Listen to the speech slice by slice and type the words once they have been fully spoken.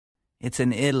It's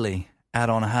in Italy, out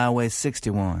on Highway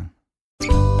 61.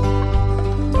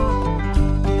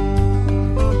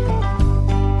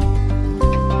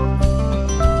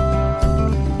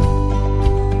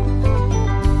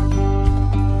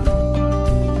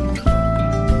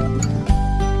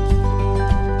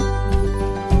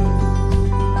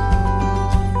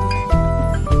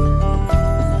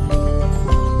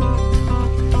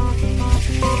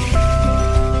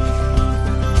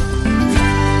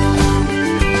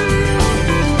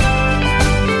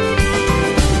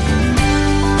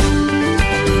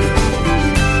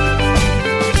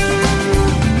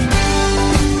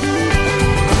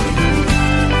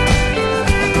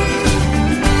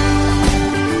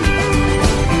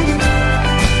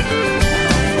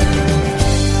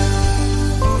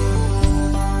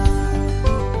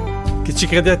 Ci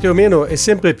credete o meno, è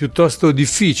sempre piuttosto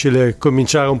difficile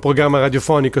cominciare un programma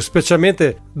radiofonico,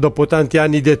 specialmente dopo tanti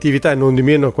anni di attività e non di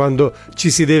meno quando ci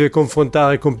si deve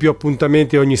confrontare con più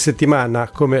appuntamenti ogni settimana,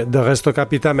 come del resto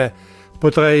capita a me.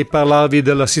 Potrei parlarvi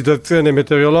della situazione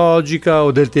meteorologica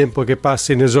o del tempo che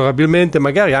passa inesorabilmente,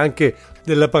 magari anche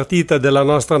della partita della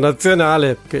nostra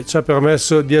nazionale che ci ha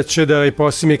permesso di accedere ai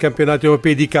prossimi campionati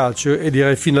europei di calcio e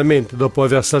direi finalmente dopo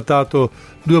aver saltato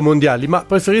 2 mondiali, ma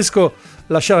preferisco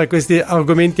lasciare questi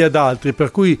argomenti ad altri,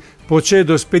 per cui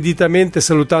procedo speditamente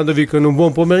salutandovi con un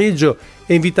buon pomeriggio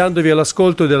e invitandovi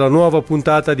all'ascolto della nuova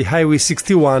puntata di Highway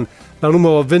 61, la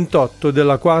numero 28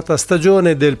 della 4ª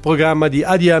stagione del programma di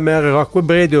ADMR Rock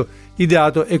Web Radio,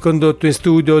 ideato e condotto in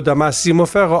studio da Massimo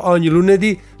Ferro ogni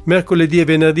lunedì, mercoledì e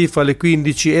venerdì fra le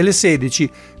 15 e le 16,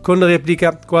 con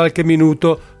replica qualche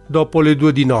minuto dopo le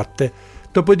 2 di notte.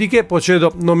 Dopodiché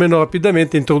procedo non meno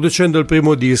rapidamente introducendo il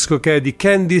primo disco, che è di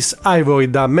Candice Ivory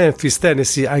da Memphis,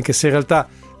 Tennessee, anche se in realtà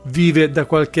vive da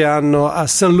qualche anno a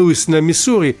St. Louis nel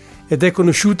Missouri ed è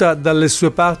conosciuta dalle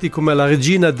sue parti come la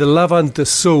regina dell'Avant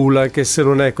Soul, anche se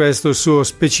non è questo il suo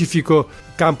specifico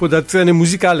campo d'azione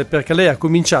musicale, perché lei ha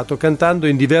cominciato cantando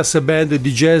in diverse band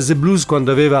di jazz e blues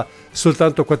quando aveva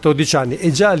soltanto 14 anni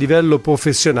e già a livello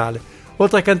professionale.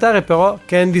 Oltre a cantare però,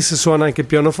 Candice suona anche il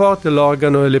pianoforte,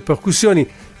 l'organo e le percussioni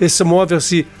e sa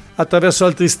muoversi attraverso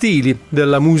altri stili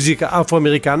della musica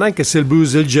afroamericana, anche se il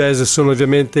blues e il jazz sono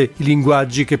ovviamente i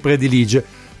linguaggi che predilige.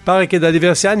 Pare che da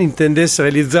diversi anni intendesse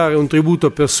realizzare un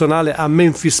tributo personale a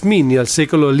Memphis Minnie, al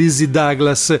secolo Lizzie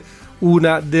Douglas,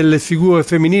 una delle figure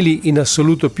femminili in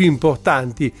assoluto più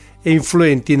importanti e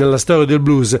influenti nella storia del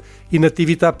blues, in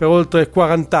attività per oltre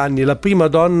 40 anni, la prima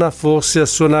donna forse a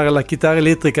suonare la chitarra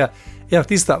elettrica e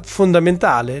artista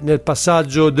fondamentale nel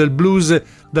passaggio del blues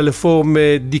dalle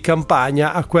forme di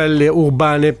campagna a quelle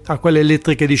urbane, a quelle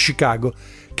elettriche di Chicago.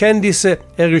 Candice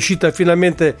è riuscita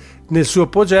finalmente nel suo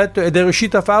progetto ed è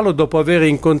riuscita a farlo dopo aver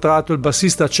incontrato il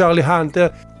bassista Charlie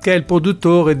Hunter, che è il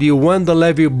produttore di When the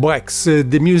Levee Breaks,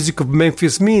 The Music of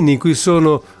Memphis Minnie, in cui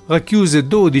sono racchiuse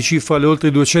 12 fra le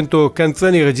oltre 200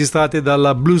 canzoni registrate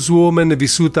dalla blueswoman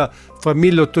vissuta fra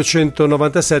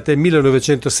 1897 e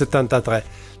 1973.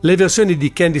 Le versioni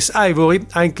di Candice Ivory,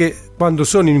 anche quando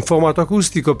sono in formato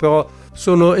acustico, però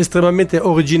sono estremamente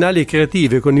originali e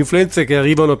creative, con influenze che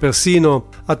arrivano persino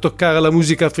a toccare la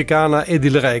musica africana ed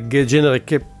il reggae, genere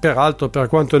che peraltro, per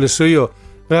quanto ne so io,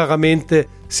 raramente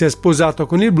si è sposato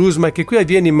con il blues, ma che qui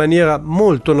avviene in maniera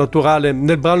molto naturale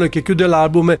nel brano che chiude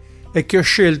l'album e che ho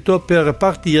scelto per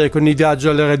partire con il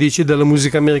viaggio alle radici della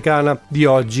musica americana di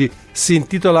oggi. Si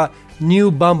intitola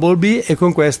New Bumblebee e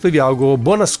con questo vi auguro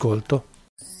buon ascolto.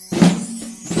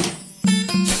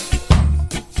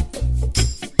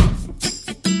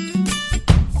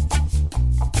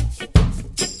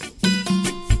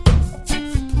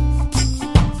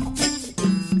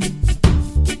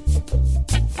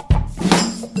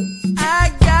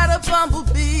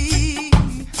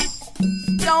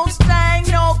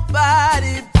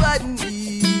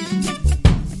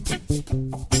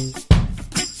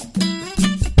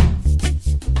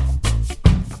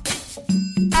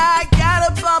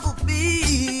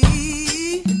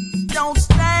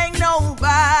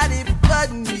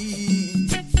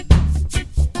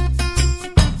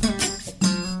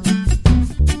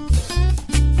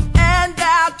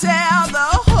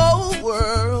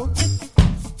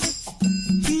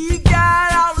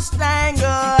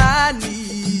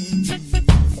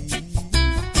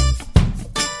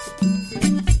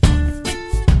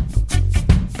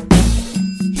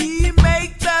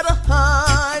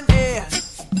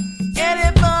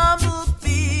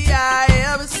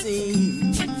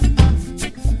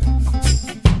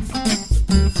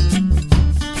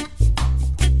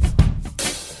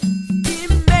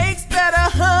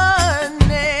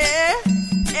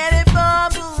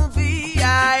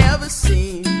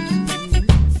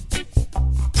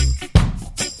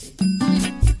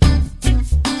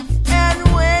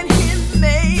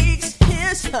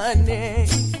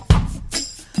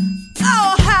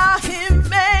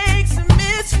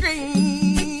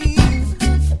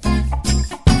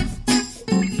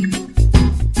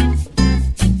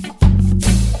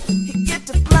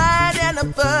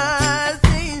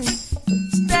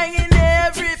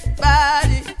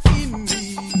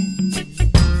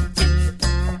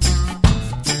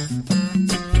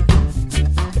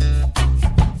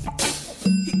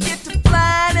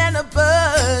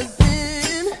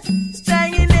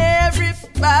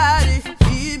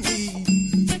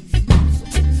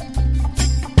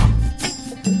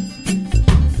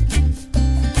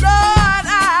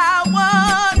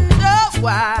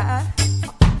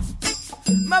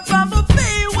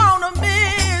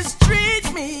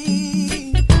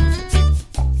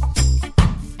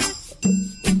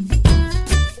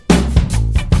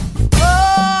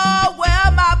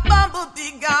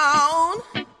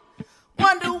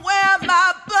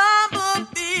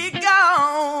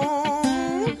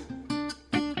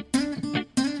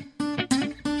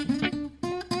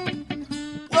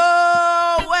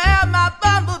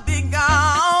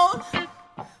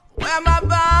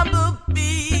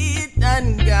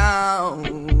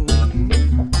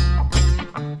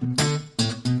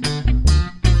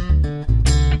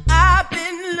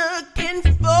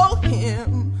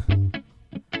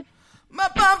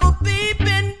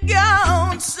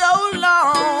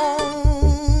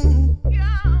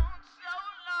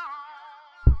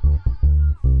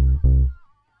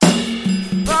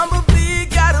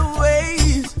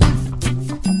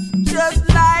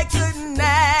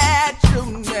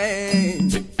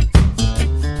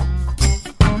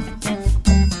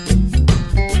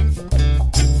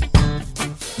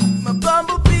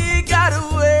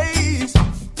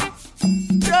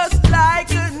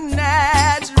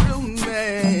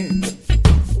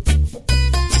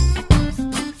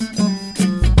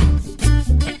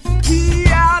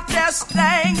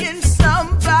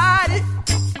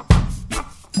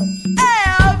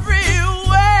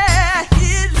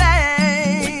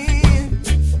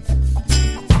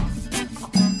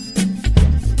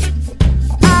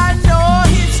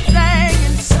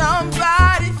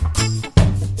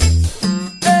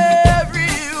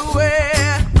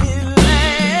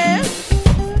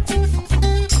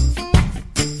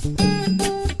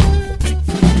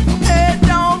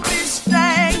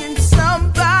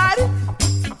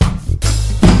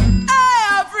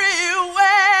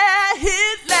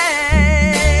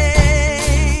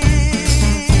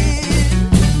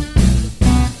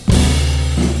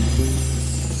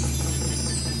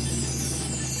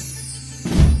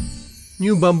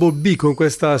 New Bumblebee con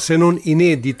questa se non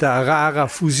inedita, rara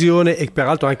fusione e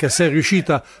peraltro anche assai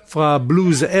riuscita fra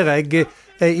blues e reggae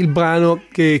è il brano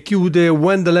che chiude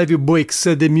When the Levee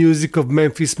Breaks, The Music of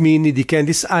Memphis Minnie di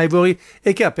Candice Ivory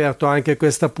e che ha aperto anche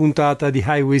questa puntata di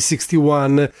Highway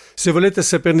 61. Se volete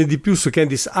saperne di più su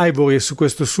Candice Ivory e su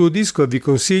questo suo disco vi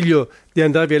consiglio di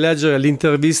andarvi a leggere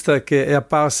l'intervista che è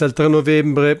apparsa il 3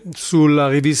 novembre sulla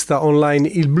rivista online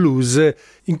Il Blues,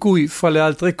 in cui fra le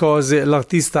altre cose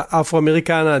l'artista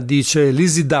afroamericana dice: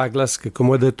 Lizzie Douglas, che come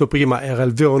ho detto prima era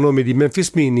il vero nome di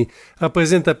Memphis Minnie,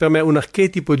 rappresenta per me un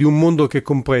archetipo di un mondo che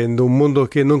comprendo, un mondo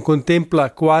che non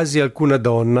contempla quasi alcuna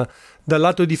donna. Dal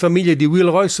lato di famiglia di Will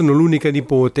Roy sono l'unica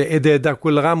nipote ed è da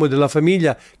quel ramo della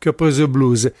famiglia che ho preso il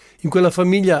blues. In quella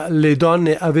famiglia le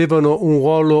donne avevano un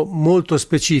ruolo molto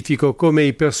specifico, come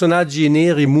i personaggi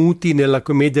neri muti nella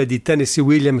commedia di Tennessee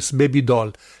Williams Baby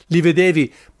Doll. Li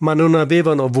vedevi ma non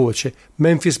avevano voce.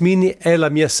 Memphis Minnie è la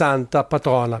mia santa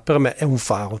patrona, per me è un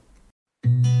faro.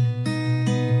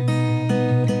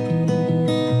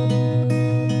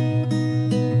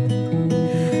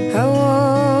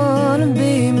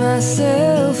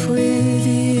 Myself with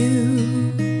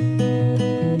you.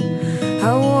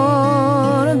 I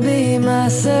wanna be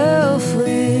myself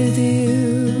with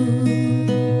you.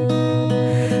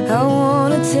 I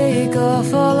wanna take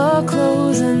off all our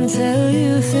clothes and tell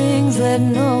you things that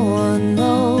no one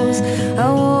knows.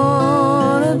 I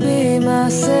wanna be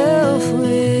myself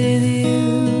with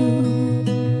you.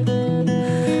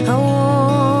 I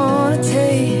wanna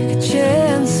take a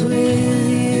chance with you.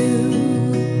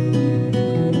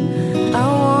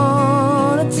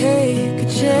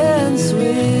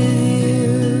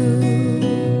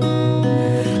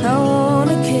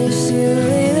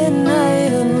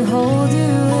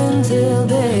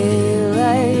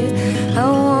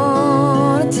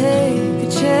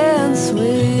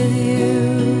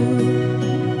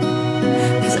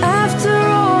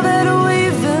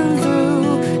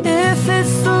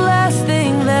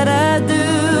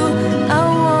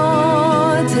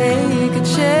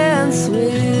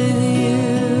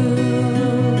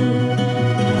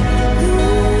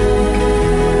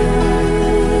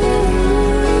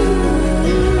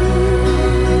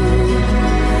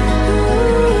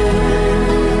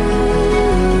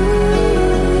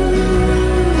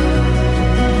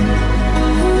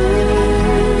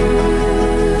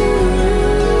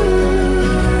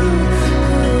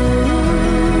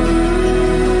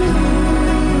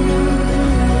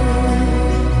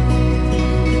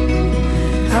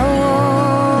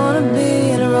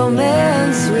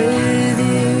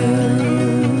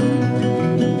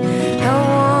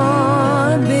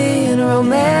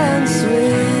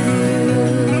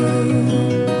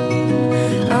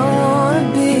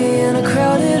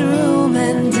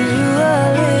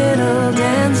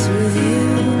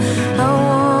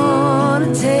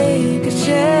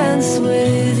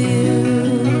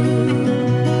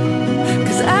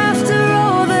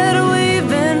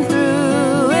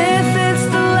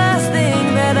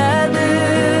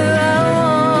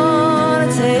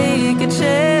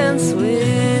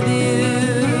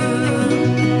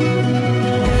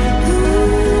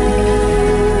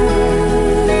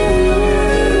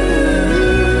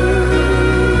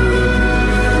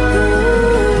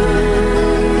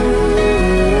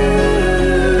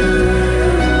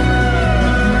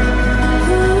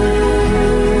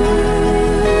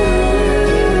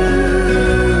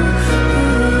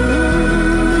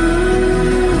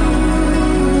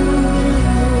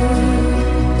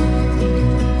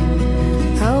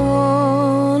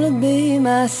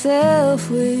 Myself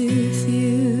with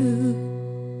you.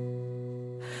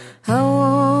 I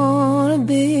wanna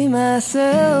be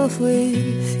myself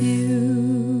with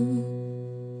you.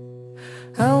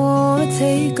 I wanna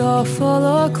take off all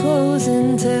our clothes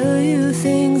and tell you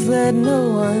things that no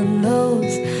one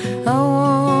knows. I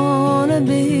wanna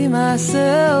be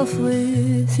myself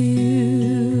with you.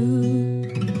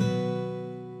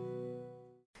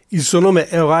 Il suo nome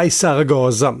è Rai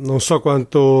Zaragoza, non so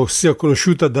quanto sia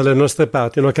conosciuta dalle nostre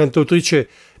parti, è una cantautrice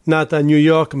nata a New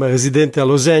York ma residente a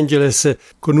Los Angeles,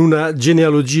 con una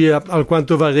genealogia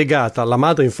alquanto variegata. La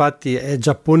madre infatti è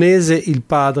giapponese, il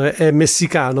padre è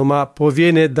messicano ma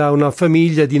proviene da una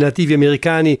famiglia di nativi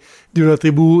americani di una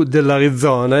tribù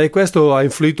dell'Arizona, e questo ha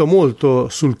influito molto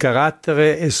sul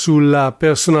carattere e sulla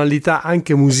personalità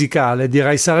anche musicale di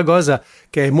Rai Zaragoza,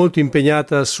 che è molto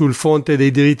impegnata sul fronte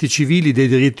dei diritti civili, dei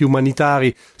diritti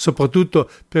umanitari, soprattutto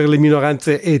per le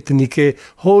minoranze etniche.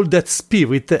 Hold That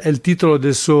Spirit è il titolo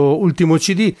del suo ultimo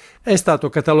CD, è stato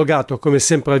catalogato, come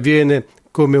sempre avviene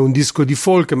come un disco di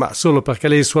folk, ma solo perché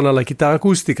lei suona la chitarra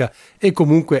acustica e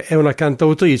comunque è una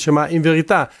cantautrice, ma in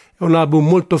verità è un album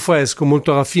molto fresco,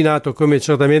 molto raffinato, come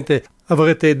certamente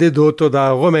avrete dedotto da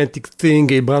Romantic Thing,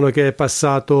 il brano che è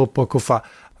passato poco fa.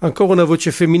 Ancora una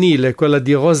voce femminile, quella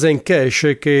di Rosanne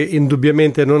Cash, che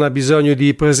indubbiamente non ha bisogno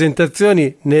di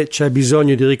presentazioni, né c'è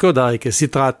bisogno di ricordare che si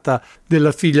tratta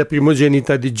della figlia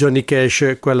primogenita di Johnny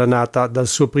Cash, quella nata dal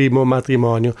suo primo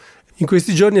matrimonio. In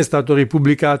questi giorni è stato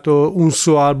ripubblicato un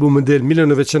suo album del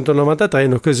 1993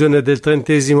 in occasione del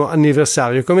 30°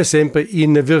 anniversario. Come sempre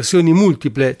in versioni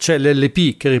multiple, c'è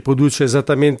l'LP che riproduce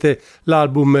esattamente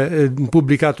l'album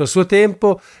pubblicato a suo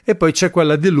tempo e poi c'è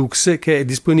quella deluxe che è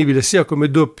disponibile sia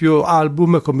come doppio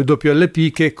album, come doppio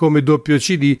LP che come doppio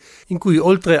CD, in cui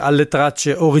oltre alle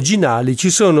tracce originali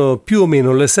ci sono più o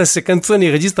meno le stesse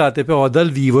canzoni registrate però dal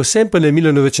vivo sempre nel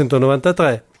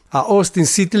 1993. A Austin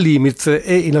City Limits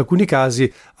e in alcuni casi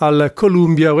al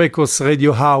Columbia Records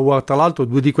Radio Hour. Tra l'altro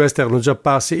 2 di queste erano già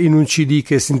apparse in un CD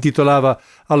che si intitolava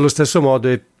allo stesso modo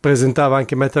e presentava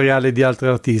anche materiale di altri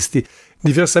artisti.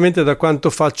 Diversamente da quanto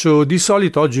faccio di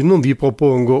solito, oggi non vi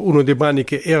propongo uno dei brani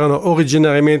che erano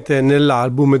originariamente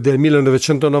nell'album del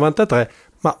 1993,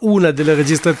 ma una delle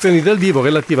registrazioni dal vivo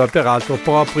relativa peraltro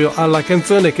proprio alla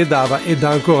canzone che dava e dà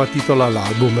ancora titolo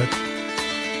all'album.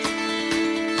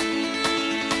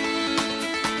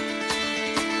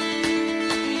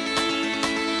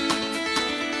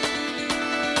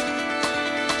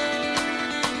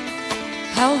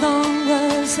 How long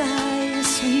was I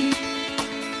asleep?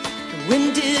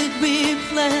 When did we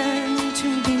plan to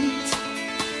meet?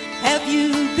 Have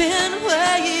you been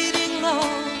waiting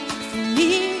long for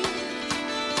me?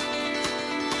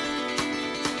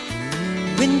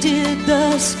 When did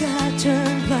the sky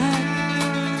turn black?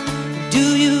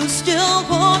 Do you still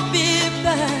want me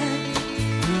back?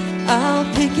 I'll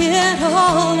pick it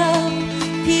all up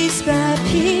piece by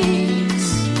piece.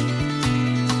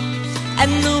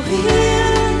 And the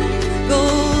wheel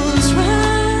goes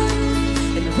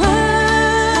round and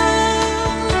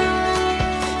round,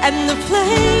 and the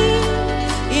flame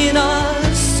in our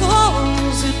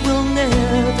souls, it will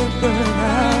never burn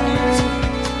out.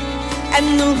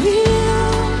 And the wheel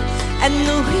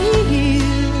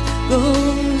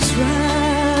goes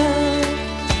round.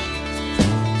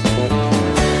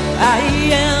 I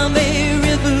am a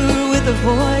river with a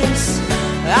voice.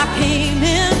 I came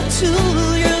into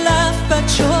your life by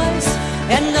choice,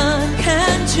 and none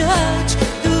can judge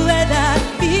the way that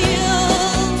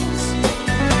feels.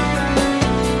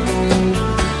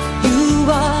 You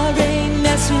are a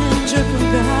messenger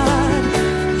from God.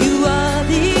 You are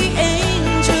the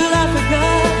angel I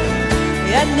forgot,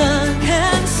 and none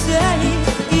can say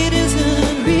it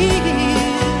isn't real.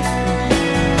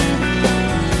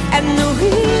 And the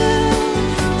wheel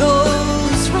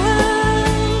goes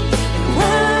round and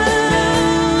round,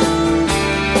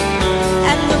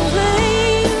 and the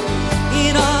flame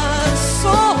in our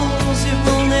souls, it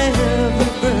will never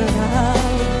burn out.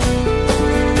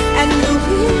 And the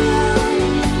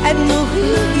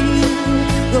wheel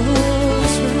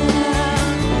goes round.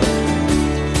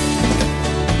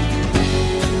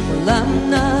 Well, I'm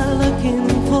not looking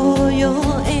for your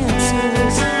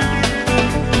answers.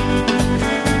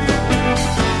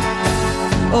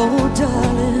 Oh,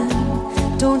 darling,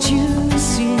 don't you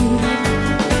see that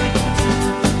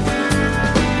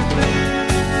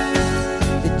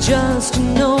just to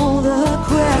know the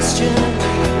question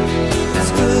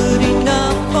is good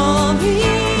enough for me?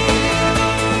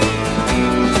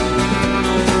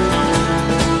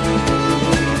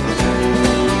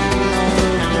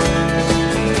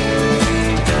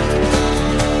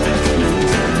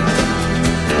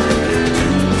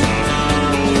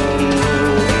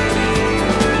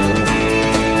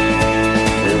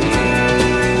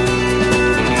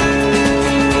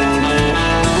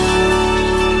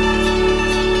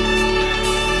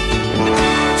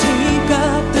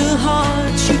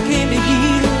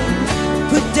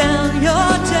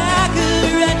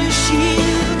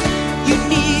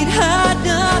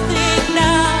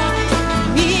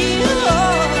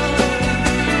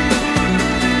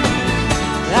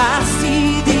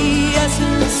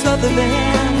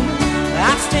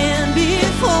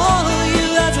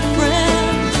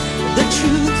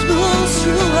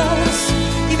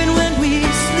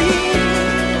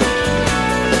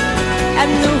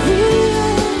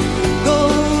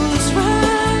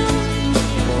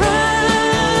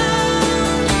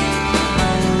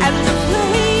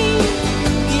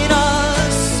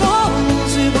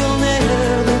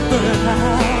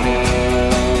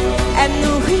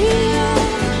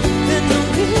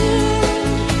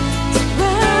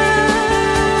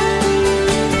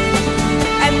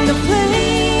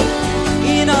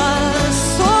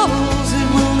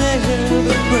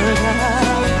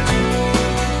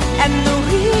 and the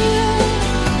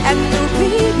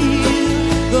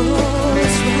wheel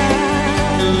goes round.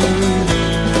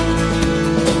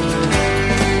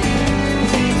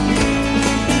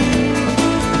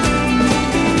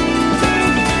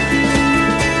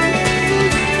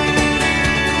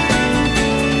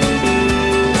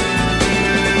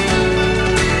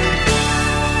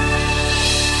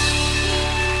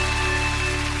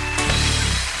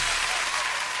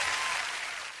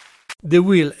 The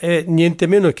Wheel è niente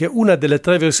meno che una delle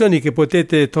 3 versioni che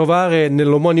potete trovare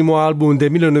nell'omonimo album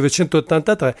del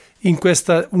 1983 in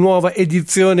questa nuova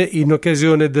edizione in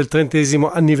occasione del 30°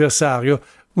 anniversario.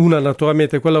 Una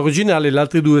naturalmente quella originale, le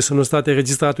altre 2 sono state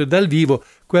registrate dal vivo,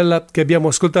 quella che abbiamo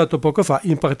ascoltato poco fa,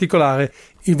 in particolare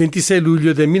il 26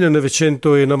 luglio del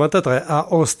 1993 a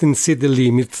Austin City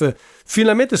Limits.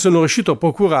 Finalmente sono riuscito a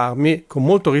procurarmi, con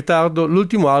molto ritardo,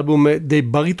 l'ultimo album dei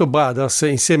Barito Brothers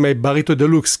insieme ai Barito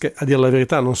Deluxe, che a dire la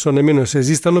verità non so nemmeno se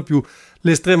esistano più,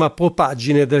 l'estrema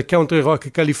propagine del country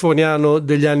rock californiano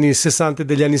degli anni 60 e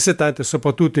degli anni 70 e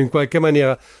soprattutto in qualche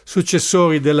maniera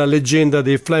successori della leggenda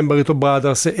dei Flying Barito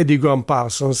Brothers e di Graham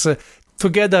Parsons.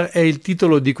 Together è il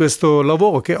titolo di questo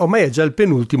lavoro che ormai è già il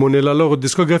penultimo nella loro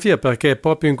discografia, perché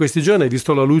proprio in questi giorni è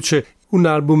visto la luce un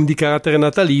album di carattere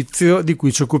natalizio di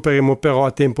cui ci occuperemo però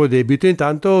a tempo debito.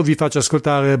 Intanto vi faccio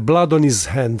ascoltare Blood on His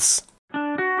Hands.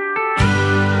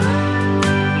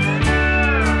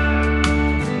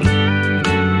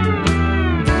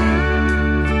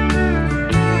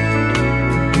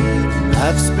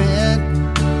 I've spent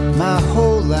my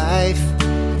whole life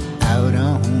out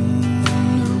on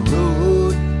the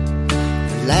road.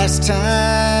 The last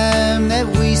time that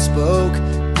we spoke,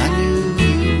 I knew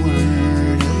you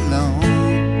weren't alone.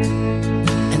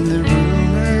 And the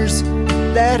rumors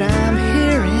that I'm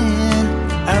hearing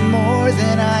are more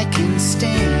than I can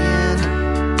stand.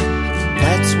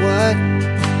 That's what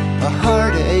a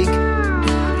heartache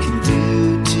can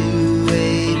do to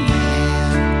a man.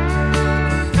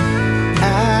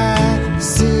 I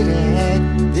sit at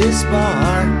this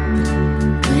bar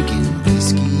drinking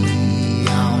whiskey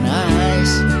on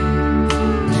ice,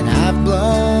 and I've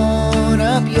blown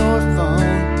up your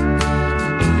phone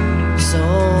so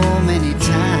many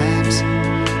times,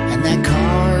 and that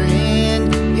car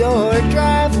in your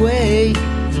driveway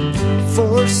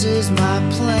forces my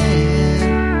plan.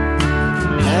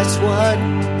 That's what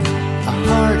a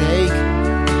heartache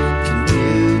can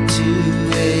do to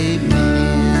a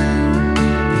man.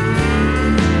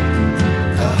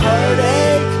 A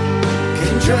heartache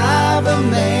can drive a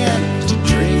man to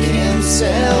drink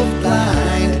himself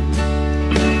blind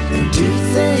and do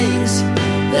things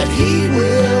that he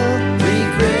will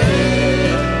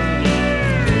regret.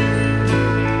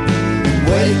 And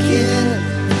wake in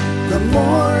the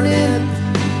morning,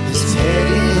 his head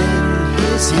in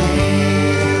his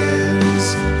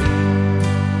hands.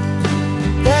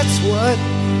 That's what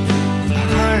a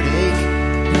heartache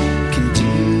can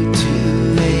do to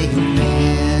a man.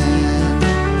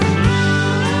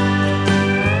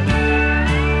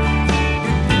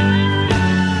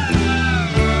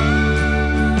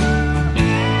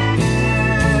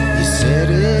 You said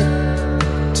it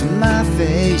to my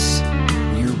face,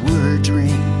 your words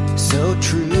ring so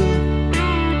true,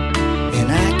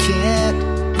 and I can't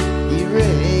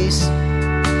erase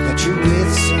that you're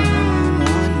with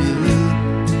someone new.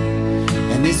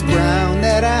 And this brown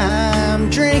that I'm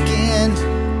drinking,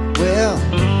 well,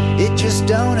 it just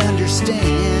don't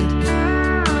understand.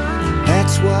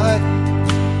 That's what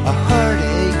a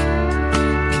heartache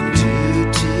can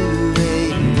do to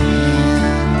a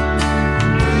man.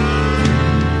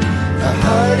 A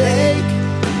heartache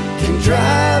can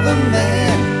drive a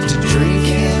man to drink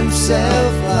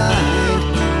himself blind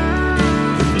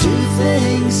and do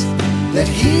things that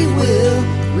he will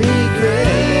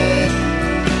regret.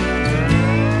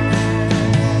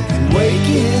 And wake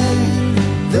in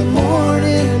the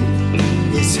morning,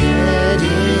 his head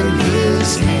in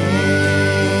his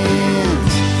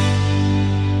hands.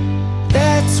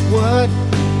 That's what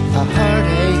a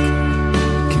heartache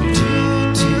can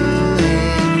do to a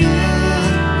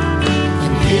man.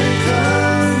 And here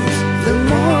comes the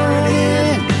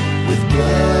morning with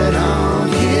blood on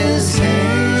his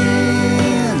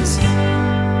hands.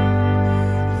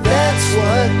 That's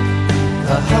what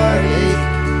a heartache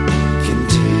can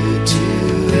do to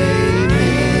a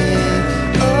man.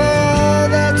 Oh,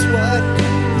 that's what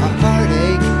a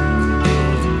heartache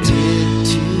did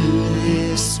to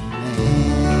this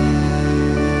man.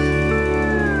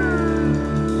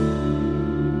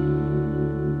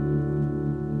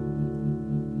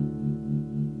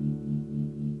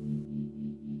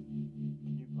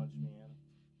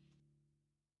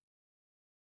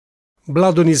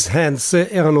 Blood on His Hands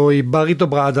erano i Barito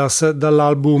Brothers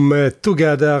dall'album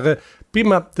Together.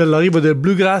 Prima dell'arrivo del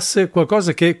bluegrass,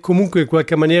 qualcosa che comunque in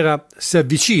qualche maniera si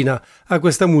avvicina a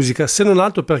questa musica, se non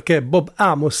altro perché Bob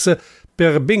Amos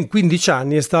per ben 15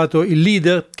 anni è stato il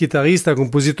leader, chitarrista,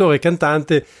 compositore e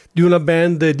cantante di una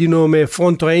band di nome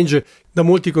Front Range, da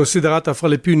molti considerata fra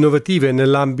le più innovative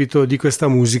nell'ambito di questa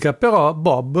musica. Però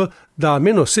Bob da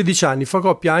almeno 16 anni fa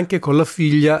coppia anche con la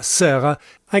figlia Sarah,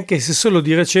 anche se solo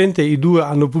di recente i due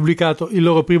hanno pubblicato il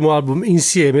loro primo album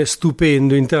insieme,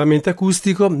 stupendo, interamente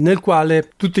acustico, nel quale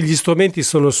tutti gli strumenti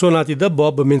sono suonati da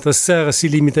Bob mentre Sarah si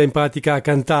limita in pratica a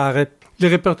cantare. Il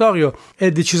repertorio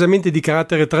è decisamente di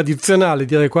carattere tradizionale,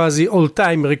 direi quasi old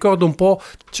time, ricorda un po'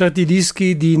 certi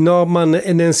dischi di Norman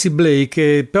e Nancy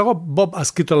Blake, però Bob ha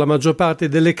scritto la maggior parte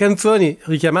delle canzoni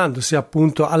richiamandosi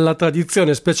appunto alla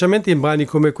tradizione, specialmente in brani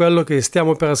come quello che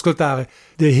stiamo per ascoltare,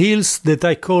 The Hills That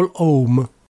I Call Home.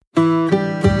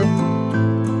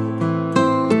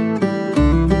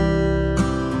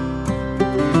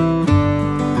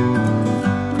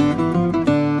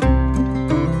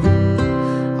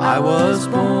 I was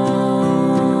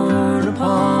born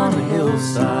upon a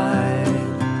hillside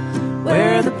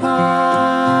where the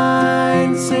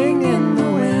pines sing in the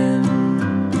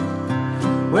wind,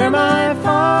 where my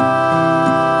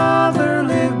father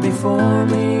lived before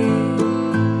me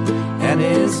and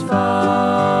his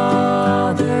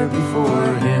father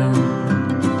before him.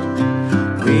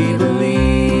 We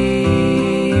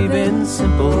believe in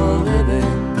simple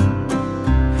living.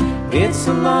 It's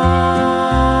a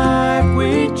life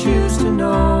we choose to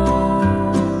know.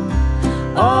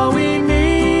 All we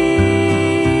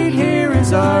need here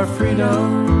is our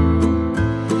freedom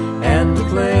and a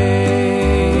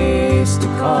place to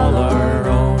call our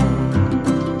own.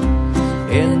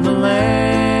 In the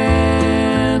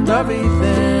land of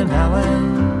Ethan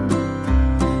Allen,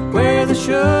 where the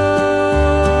sugar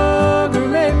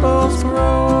maples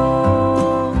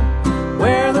grow,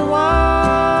 where the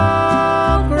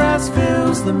wild grass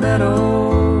fills the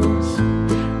meadows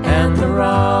and the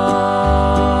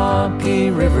rocky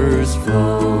rivers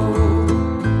flow,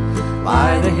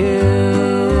 by the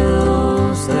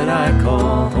hills that I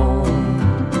call home.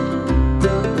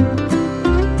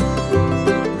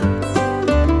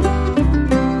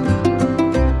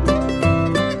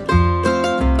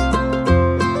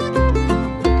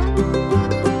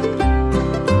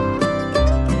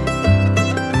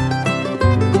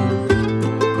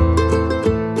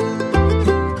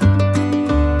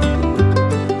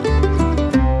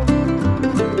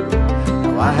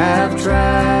 I have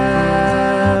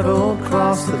traveled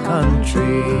across the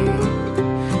country,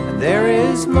 and there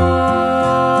is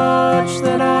much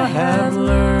that I have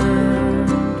learned.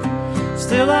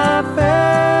 Still I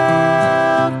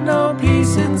felt no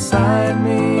peace inside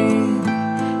me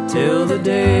till the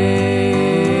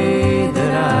day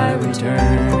that I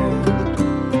returned.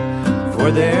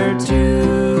 For there are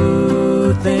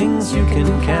two things you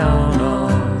can count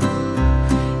on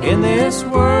in this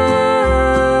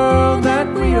world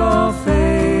that we all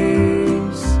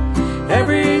face.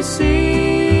 Every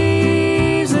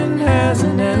season has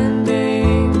an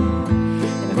ending,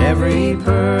 and every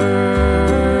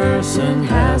person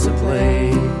has a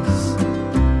place.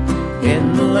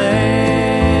 In the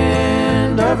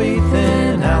land of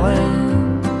Ethan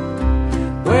Allen,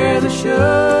 where the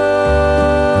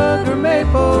sugar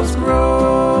maples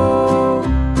grow,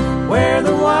 where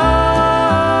the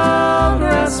wild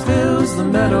grass fills the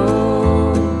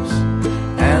meadows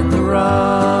and the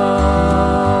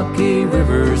rocky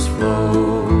rivers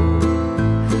flow,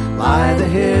 by the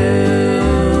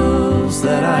hills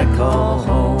that I call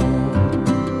home.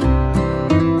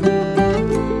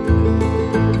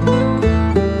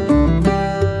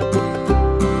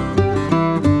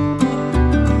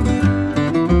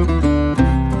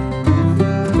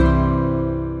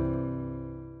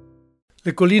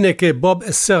 Le colline che Bob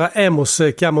e Sarah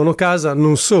Amos chiamano casa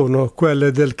non sono quelle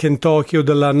del Kentucky o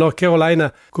della North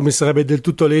Carolina, come sarebbe del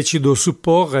tutto lecito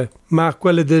supporre, ma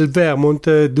quelle del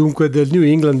Vermont, dunque del New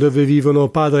England, dove vivono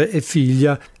padre e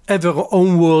figlia. Ever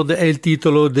Onward è il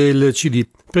titolo del CD.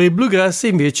 Per il bluegrass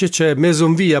invece c'è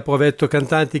Mason V, provetto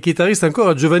cantante e chitarrista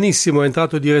ancora giovanissimo, è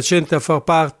entrato di recente a far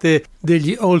parte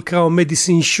degli All Crown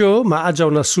Medicine Show, ma ha già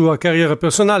una sua carriera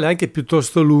personale anche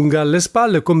piuttosto lunga alle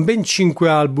spalle, con ben 5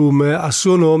 album a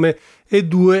suo nome e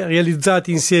 2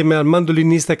 realizzati insieme al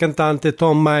mandolinista e cantante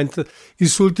Tom Mind. Il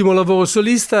suo ultimo lavoro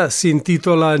solista si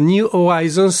intitola New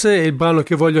Horizons e il brano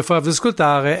che voglio farvi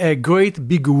ascoltare è Great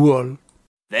Big Wall.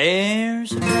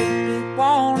 There's a great big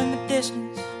wall in the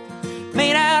distance,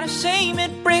 made out of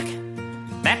cement brick.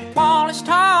 That wall is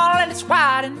tall and it's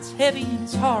wide and it's heavy and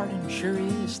it's hard and sure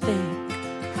is thick.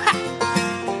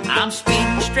 I'm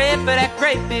speeding straight for that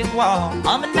great big wall.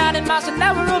 I'm at 90 miles an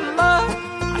hour of mud.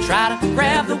 I try to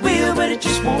grab the wheel, but it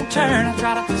just won't turn. I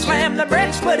try to slam the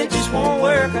brakes, but it just won't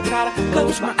work. I try to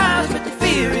close my eyes, but the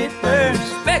fear it burns.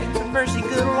 Begging for mercy,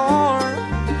 good Lord,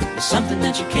 it's something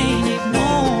that you can't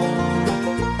ignore.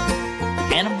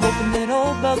 And I'm hoping that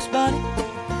old Bugs Bunny,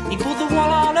 he pulled the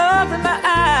wall on over my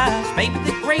eyes. Maybe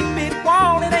the great big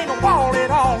wall, it ain't a wall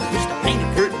at all, just a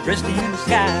painted curtain dressed in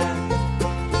disguise.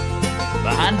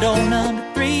 Behind door number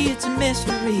 3, it's a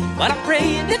mystery, but I'm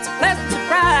praying it's a pleasant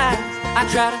surprise. I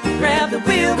try to grab the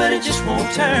wheel, but it just won't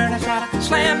turn. I try to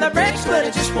slam the brakes, but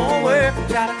it just won't work. I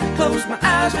try to close my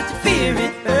eyes, but the fear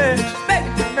it burns.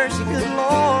 Begging for mercy, good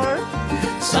Lord,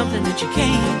 something that you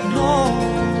can't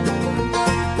ignore.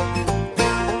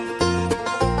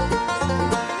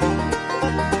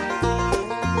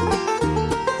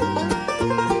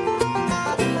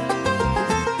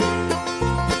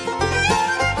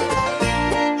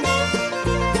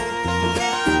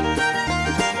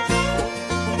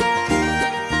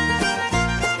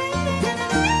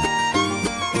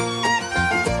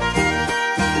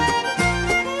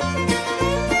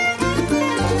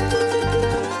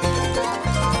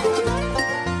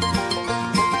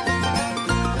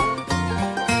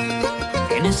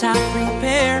 As I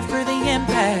prepare for the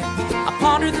impact, I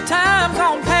ponder the time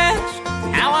gone past.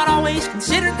 How I'd always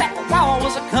considered that the wall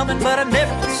was a-coming, but I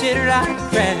never considered I'd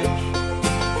crash.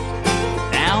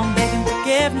 Now I'm begging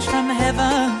forgiveness from the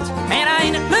heavens. Man, I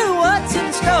ain't a clue what's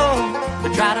in store. I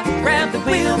try to grab the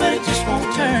wheel, but it just won't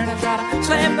turn. I try to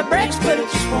slam the brakes, but it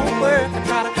just won't work. I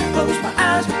try to close my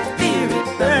eyes, but the fear it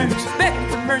burns. Begging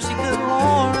for mercy, good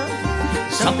Lord,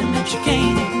 something that you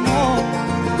can't ignore.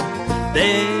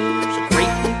 There's a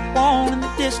great big wall in the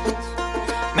distance,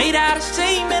 made out of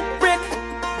cement brick.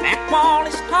 That wall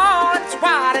is tall, and it's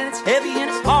wide, and it's heavy, and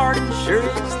it's hard, and sure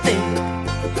it's thick.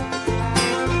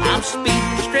 I'm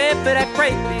speeding straight for that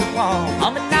great big wall.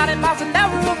 I'm at 90 miles an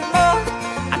hour or more.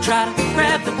 I try to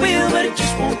grab the wheel, but it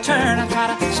just won't turn. I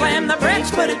try to slam the brakes,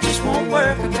 but it just won't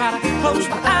work. I try to close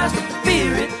my eyes, but the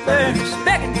fear it burns.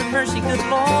 Begging for mercy, good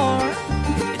Lord,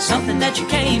 it's something that you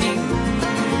can't ignore.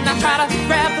 I try to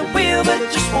grab the wheel, but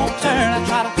it just won't turn. I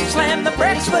try to slam the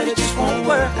brakes, but it just won't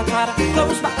work. I try to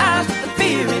close my eyes, but the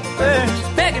fear it burns.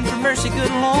 Begging for mercy,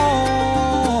 good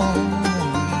Lord,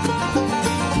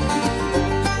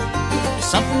 it's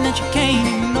something that you can't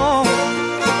ignore.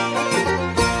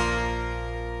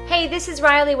 Hey, this is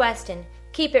Riley Weston.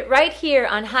 Keep it right here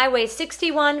on Highway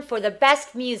 61 for the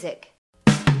best music.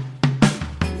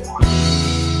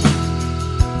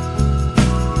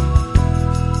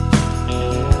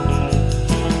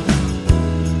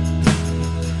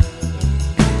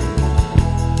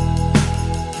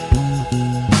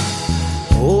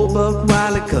 Old Buck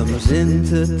Riley comes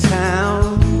into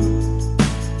town,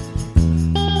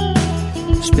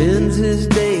 spends his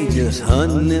day just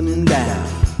hunting them down,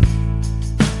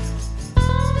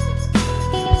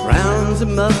 rounds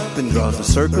them up and draws a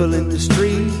circle in the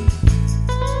street.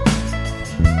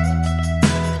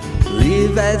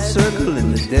 Leave that circle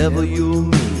and the devil you'll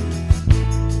meet.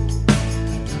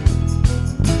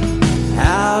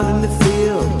 Out in the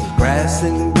fields, grass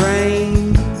and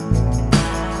grain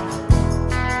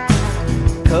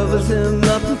covers him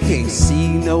up, he can't see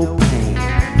no pain.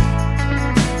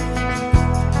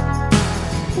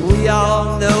 We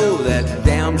all know that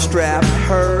damn strap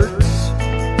hurts.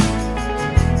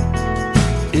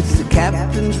 It's the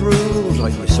captain's rules, or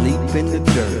you sleep in the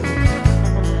dirt.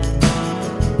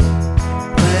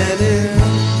 Planting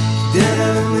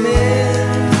denim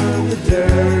in the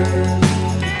dirt.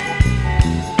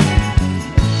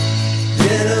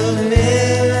 Denim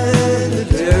in the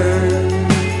dirt.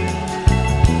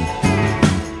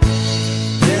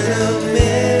 Denim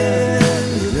in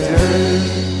the dirt.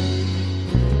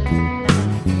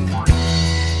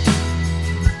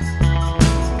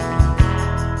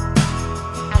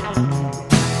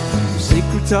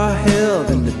 Secrets are held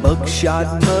in the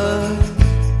buckshot mud.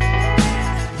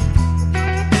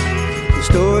 The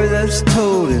story that's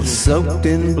told is soaked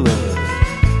in blood.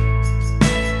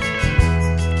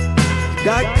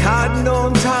 Got cotton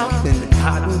on top and the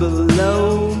cotton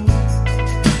below.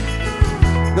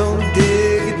 Gonna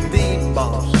dig it deep,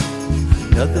 boss,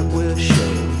 nothing will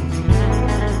show.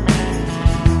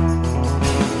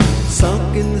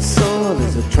 Sunk in the soil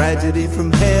is a tragedy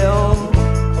from hell.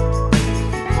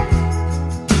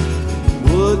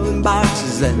 Wooden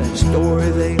boxes and the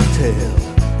story they tell.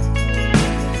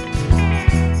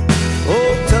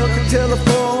 Old Tucker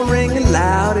telephone ringing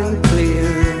loud and clear.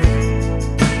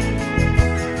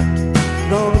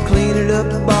 Gonna clean it up,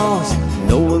 boss,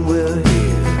 no one will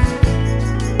hear.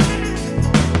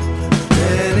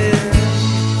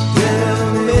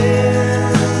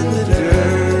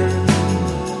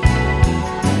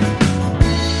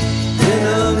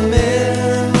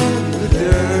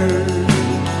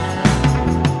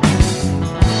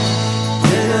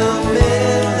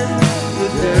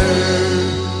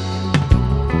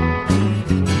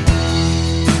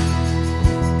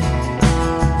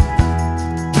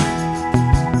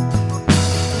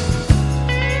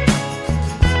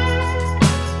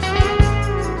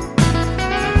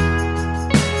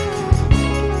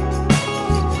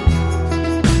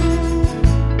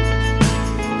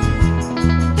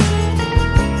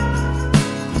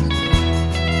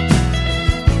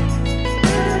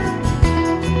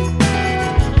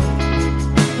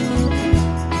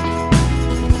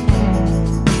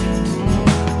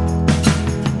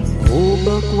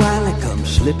 drunk Wiley comes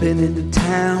slipping into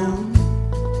town.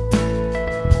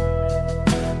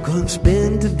 Gonna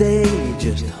spend today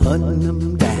just hunting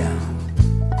them down.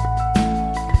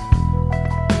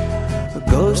 A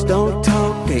ghost don't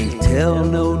talk, ain't tell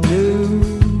no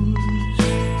news.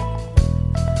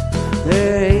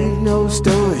 There ain't no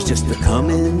stories, just the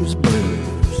Cummins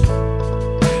blues.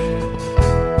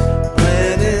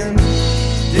 Planting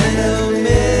denim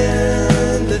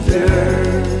in the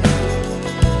dirt.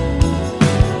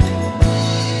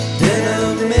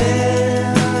 Denim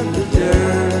in the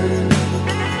dirt.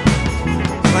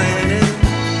 Planting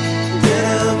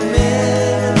denim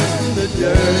in the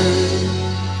dirt.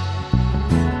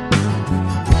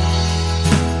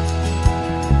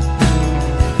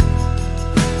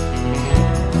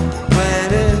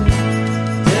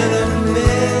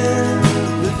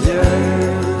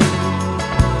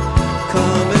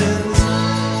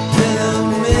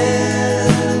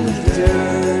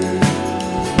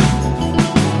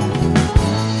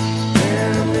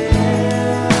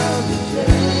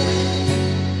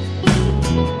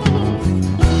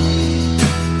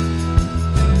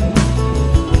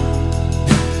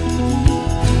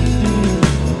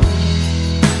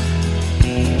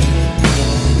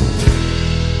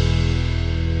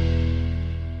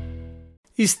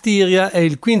 Hysteria è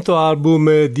il quinto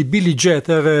album di Billy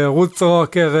Jeter, roots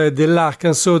rocker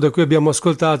dell'Arkansas, da cui abbiamo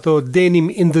ascoltato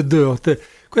Denim in the Dirt.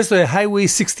 Questo è Highway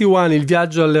 61, il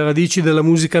viaggio alle radici della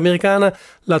musica americana,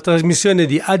 la trasmissione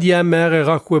di ADMR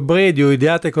Rock Web Radio,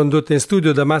 ideata e condotta in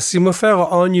studio da Massimo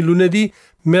Ferro ogni lunedì,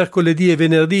 mercoledì e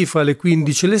venerdì fra le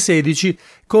 15 e le 16,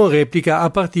 con replica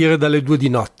a partire dalle 2 di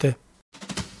notte.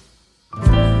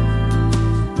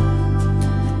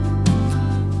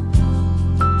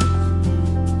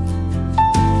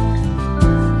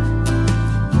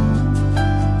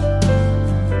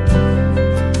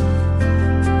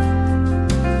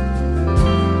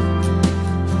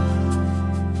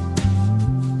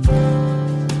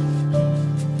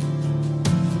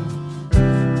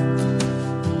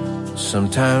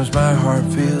 Sometimes my heart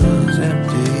feels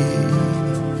empty.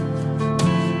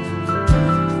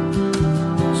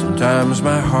 Sometimes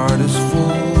my heart is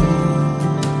full.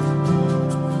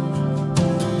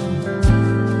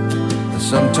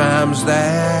 Sometimes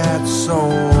that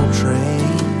soul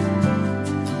train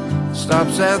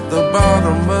stops at the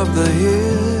bottom of the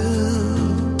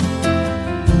hill.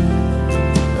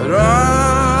 But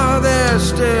oh, there's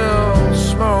still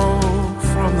smoke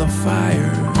from the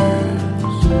fires.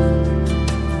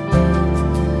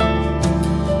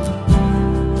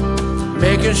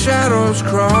 Making shadows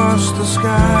cross the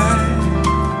sky.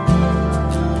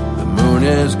 The moon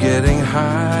is getting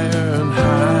higher and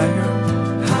higher,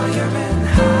 higher and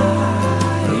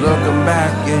higher. Looking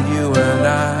back at you and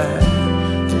I,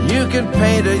 you can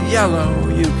paint it yellow,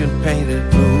 you can paint it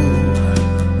blue.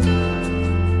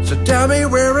 So tell me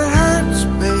where it hurts,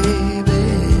 baby.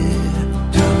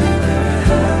 Tell me where it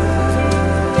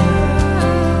hurts.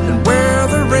 And where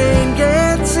the rain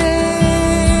gets in.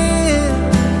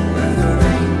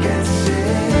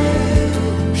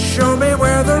 Show me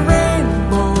where the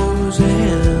rainbow's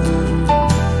in,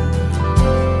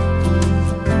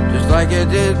 just like it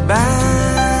did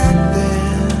back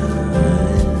then,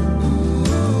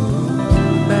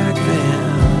 back then.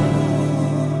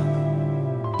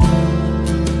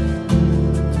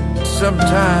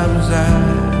 Sometimes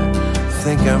I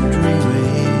think I'm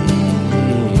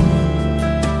dreaming,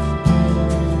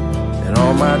 and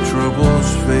all my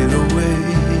troubles fade away.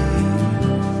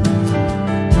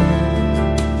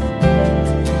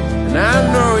 And I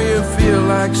know you feel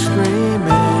like screaming,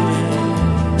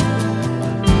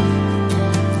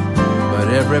 but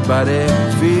everybody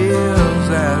feels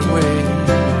that way.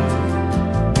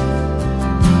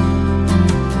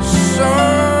 So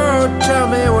tell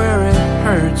me where it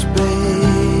hurts,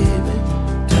 baby.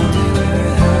 Tell me where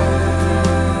it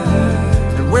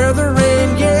hurts. And where the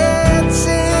rain gets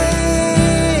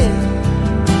in.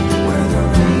 Where the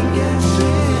rain gets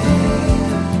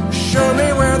in. Show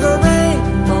me where the rain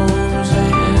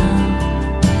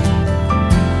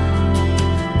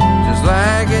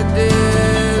like it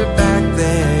did back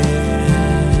then.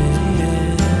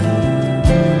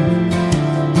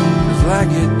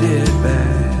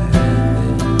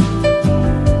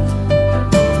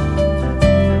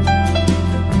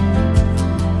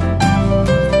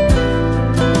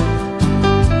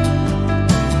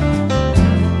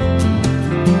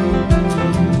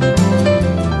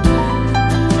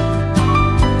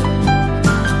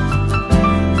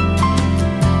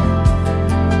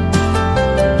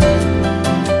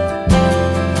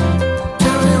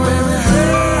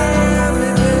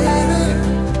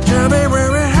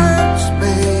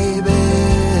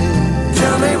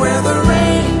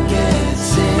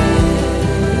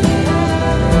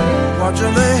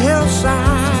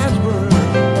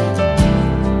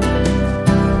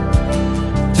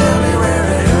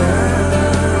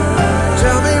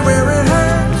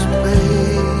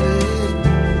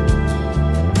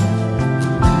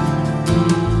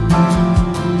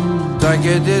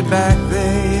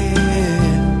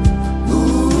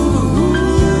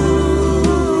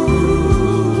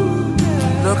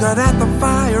 the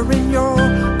fire in your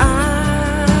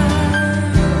eye.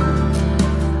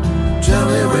 Tell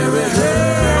me, baby,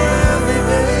 tell me,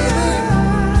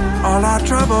 baby, all our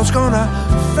troubles gonna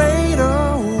fade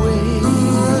away.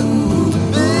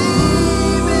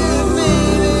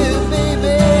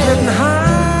 Baby, getting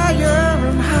higher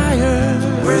and higher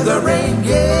where the rain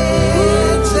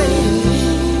gets in.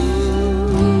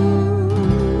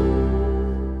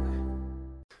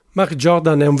 Mark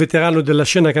Jordan è un veterano della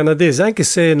scena canadese, anche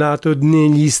se è nato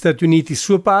negli Stati Uniti.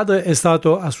 Suo padre è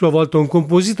stato a sua volta un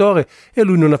compositore e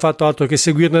lui non ha fatto altro che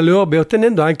seguirne le orme,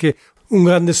 ottenendo anche un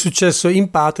grande successo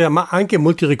in patria, ma anche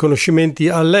molti riconoscimenti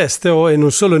all'estero e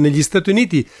non solo negli Stati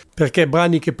Uniti, perché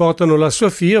brani che portano la sua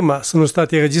firma sono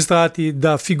stati registrati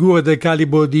da figure del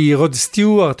calibro di Rod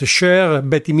Stewart, Cher,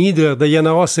 Bette Midler, Diana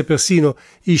Ross e persino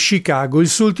i Chicago. Il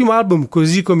suo ultimo album,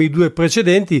 così come i due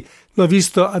precedenti, l'ho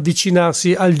visto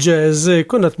avvicinarsi al jazz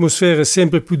con atmosfere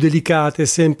sempre più delicate,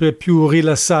 sempre più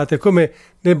rilassate, come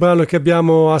nel brano che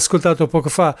abbiamo ascoltato poco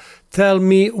fa, Tell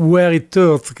Me Where It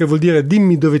Hurts, che vuol dire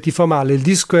dimmi dove ti fa male. Il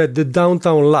disco è The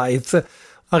Downtown Lights.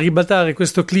 A ribaltare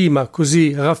questo clima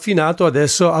così raffinato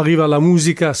adesso arriva la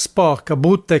musica sporca,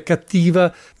 brutta e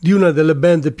cattiva di una delle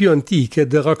band più antiche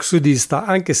del rock sudista,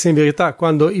 anche se in verità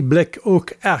quando i Black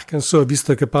Oak Arkansas,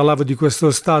 visto che parlavo di questo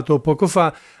stato poco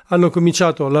fa, hanno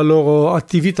cominciato la loro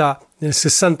attività nel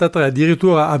 63,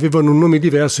 addirittura avevano un nome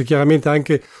diverso, chiaramente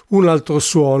anche un altro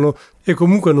suono, e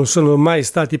comunque non sono mai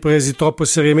stati presi troppo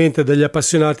seriamente dagli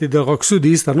appassionati del rock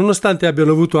sudista, nonostante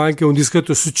abbiano avuto anche un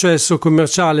discreto successo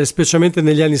commerciale, specialmente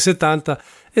negli anni 70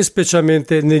 e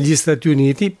specialmente negli Stati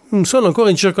Uniti. Sono ancora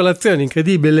in circolazione,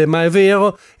 incredibile ma è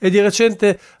vero, e di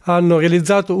recente hanno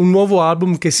realizzato un nuovo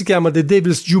album che si chiama The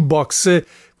Devil's Jukebox.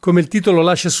 Come il titolo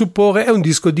lascia supporre, è un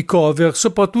disco di cover,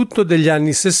 soprattutto degli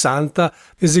anni 60,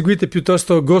 eseguite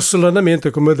piuttosto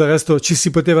grossolanamente, come del resto ci si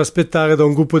poteva aspettare da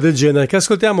un gruppo del genere, che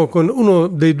ascoltiamo con uno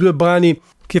dei due brani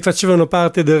che facevano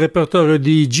parte del repertorio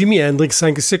di Jimi Hendrix,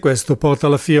 anche se questo porta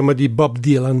la firma di Bob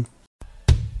Dylan.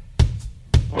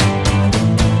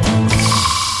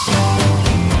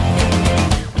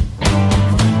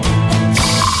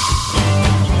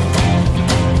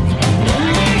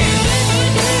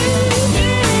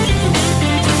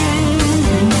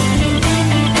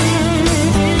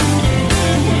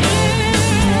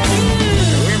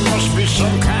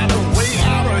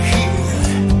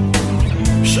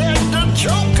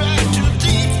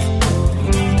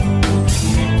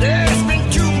 There's been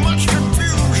too much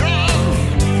confusion.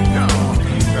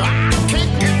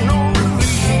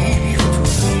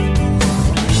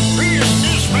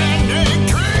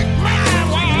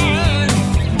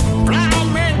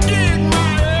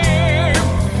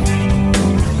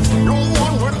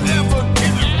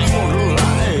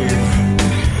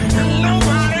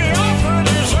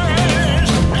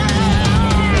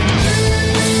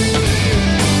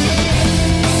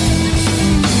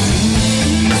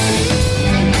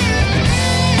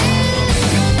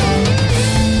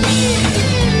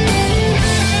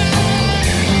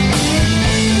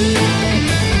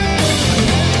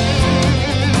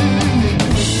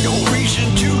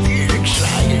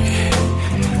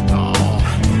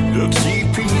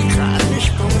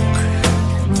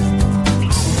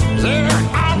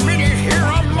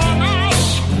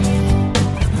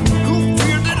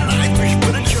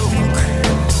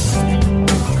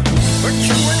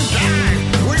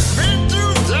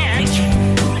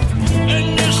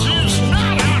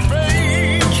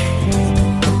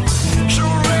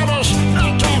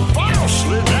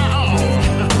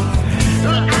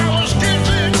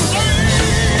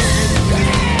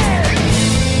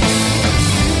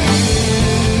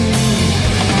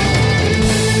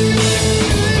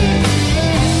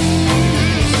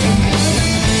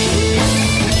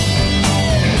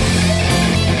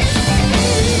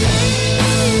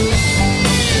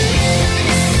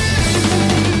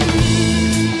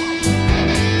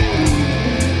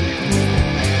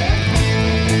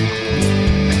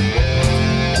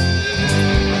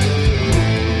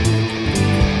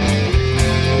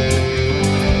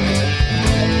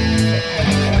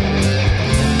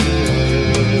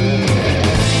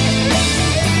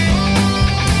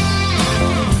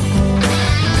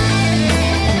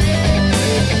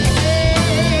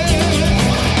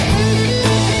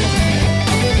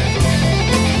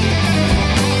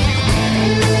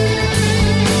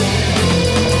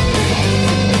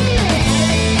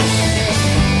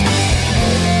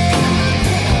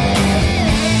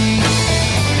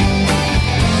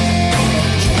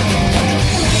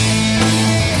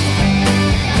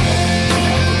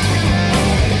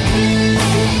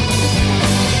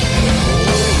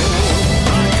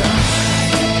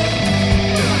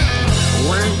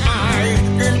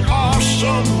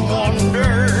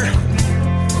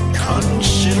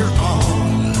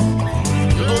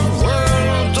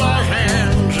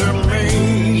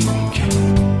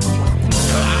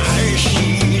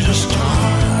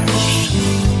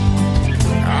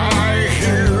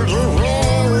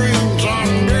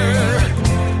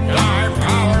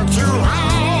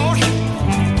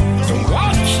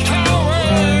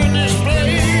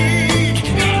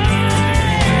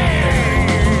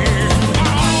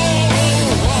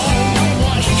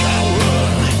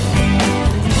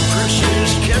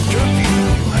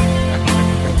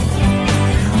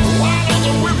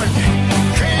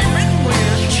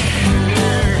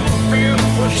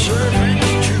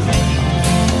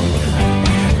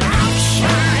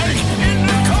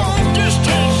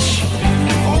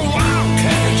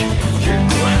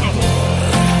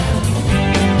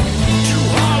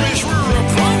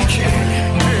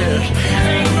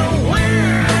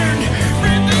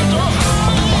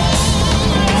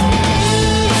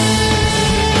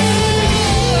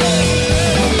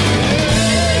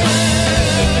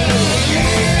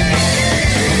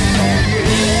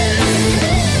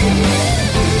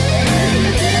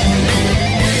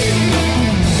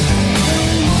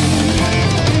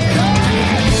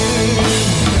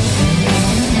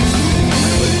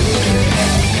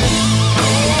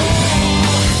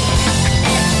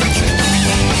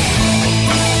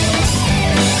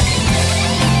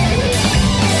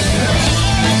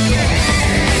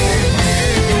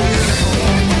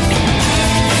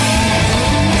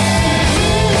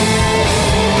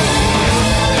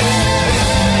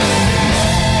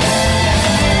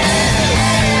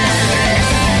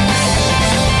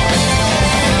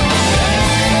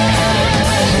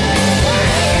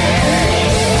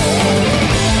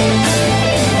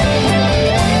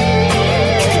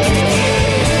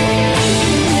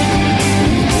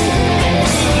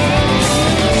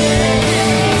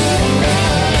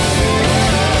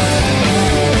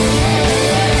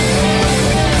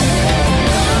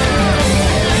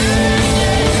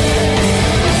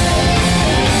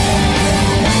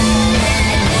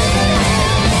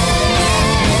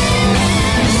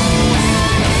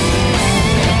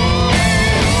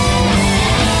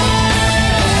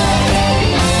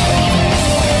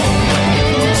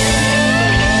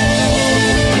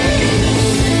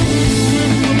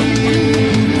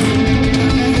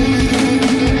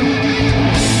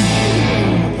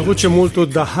 voce molto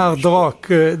da hard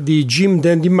rock di Jim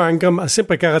Dandy Mangrum ha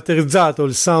sempre caratterizzato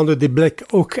il sound di Black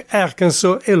Oak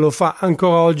Arkansas e lo fa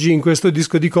ancora oggi in questo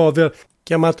disco di cover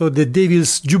chiamato The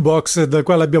Devil's Jukebox, dal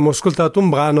quale abbiamo ascoltato un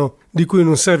brano di cui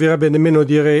non servirebbe nemmeno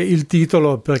dire il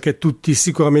titolo perché tutti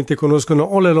sicuramente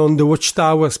conoscono All Along the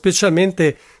Watchtower,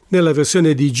 specialmente nella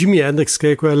versione di Jimi Hendrix,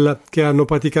 che è quella che hanno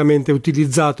praticamente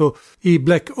utilizzato i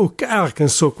Black Oak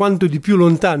Arkansas. Quanto di più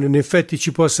lontano in effetti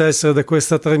ci possa essere da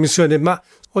questa trasmissione, ma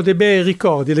ho dei bei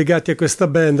ricordi legati a questa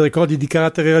band, ricordi di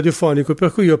carattere radiofonico,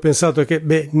 per cui ho pensato che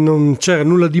non c'era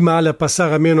nulla di male a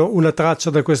passare almeno una traccia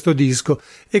da questo disco.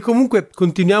 E comunque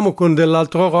continuiamo con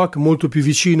dell'altro rock molto più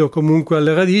vicino comunque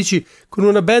alle radici, con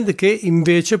una band che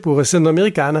invece, pur essendo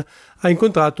americana, ha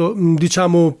incontrato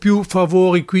diciamo più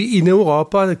favori qui in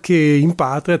Europa che in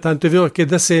patria, tanto è vero che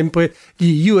da sempre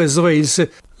gli US Rails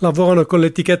lavorano con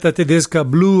l'etichetta tedesca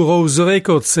Blue Rose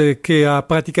Records, che ha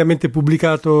praticamente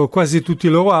pubblicato quasi tutti i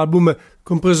loro album,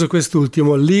 compreso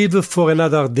quest'ultimo, Live for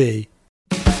Another Day.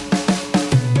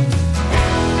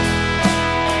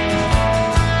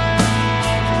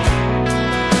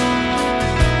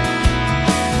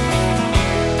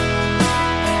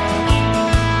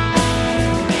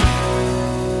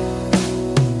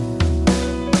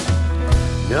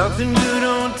 Nothing good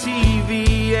on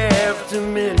TV after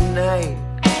midnight.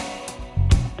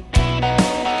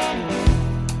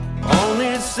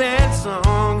 Only sad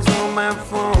songs on my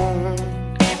phone.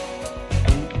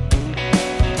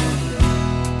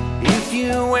 If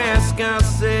you ask, I'll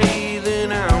say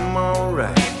that I'm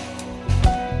alright.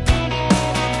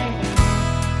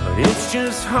 But it's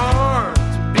just hard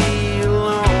to be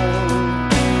alone.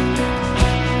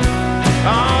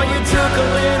 Oh, you took a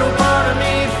little part of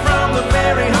me from the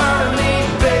very heart of me,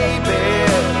 baby.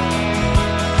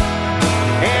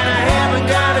 And I haven't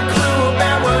got a clue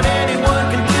about what anyone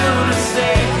can do to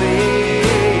save me.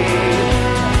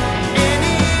 And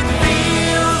it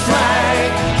feels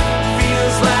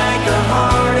like a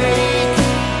heartache.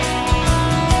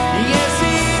 Yes,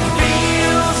 it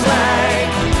feels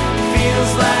like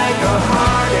a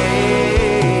heartache.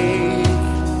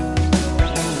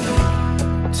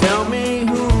 Tell me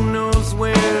who knows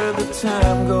where the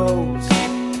time goes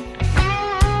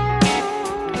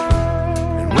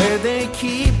and where they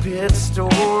keep it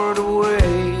stored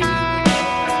away.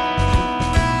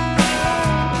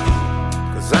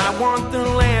 'Cause I want the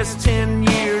last 10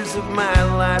 years of my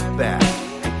life back.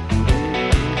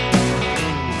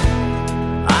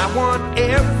 I want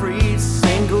every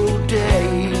single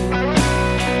day.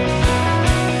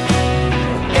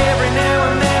 Every now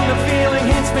and then the feeling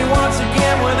hits me once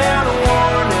again without a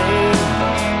warning.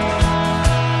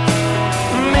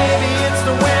 Maybe it's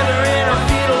the weather and I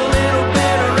feel a little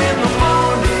better in the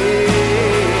morning.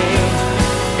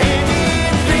 And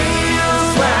it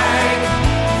feels like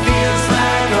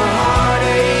a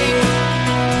heartache.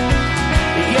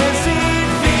 Yes, it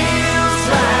feels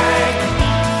like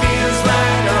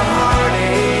a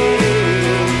heartache.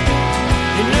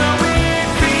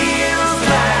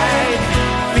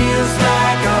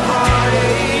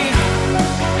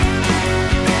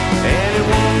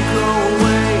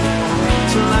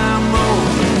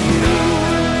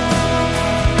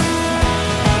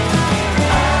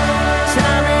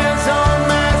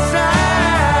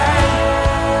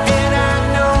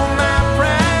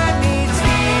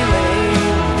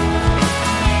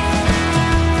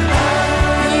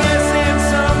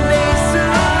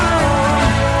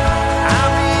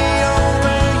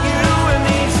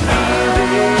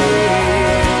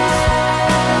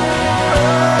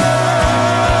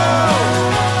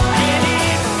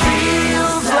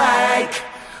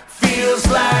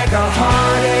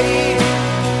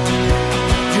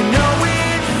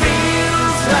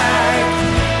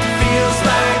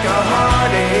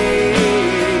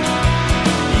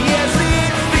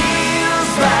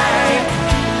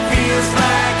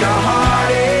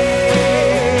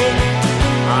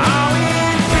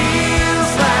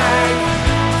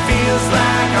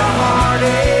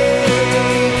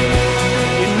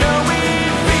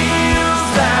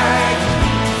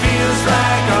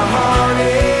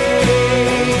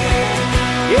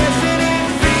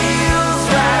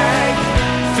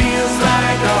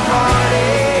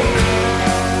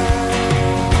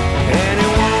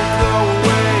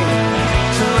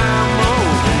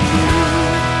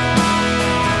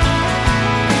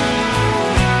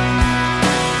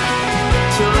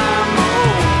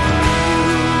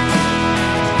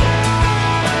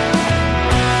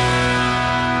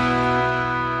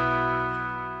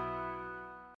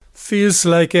 Feels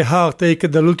Like a Heartache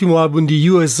dall'ultimo album di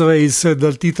US Race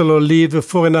dal titolo Live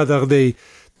for Another Day.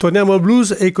 Torniamo al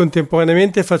blues e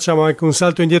contemporaneamente facciamo anche un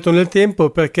salto indietro nel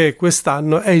tempo perché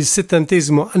quest'anno è il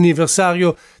 70°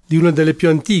 anniversario di una delle più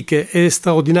antiche e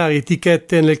straordinarie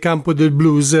etichette nel campo del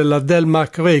blues, la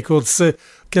Delmark Records,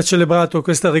 che ha celebrato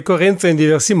questa ricorrenza in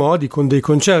diversi modi, con dei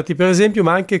concerti per esempio,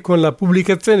 ma anche con la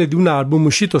pubblicazione di un album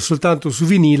uscito soltanto su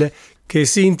vinile che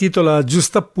si intitola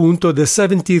giusto appunto The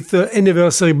 70th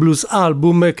Anniversary Blues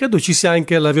Album. Credo ci sia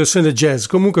anche la versione jazz.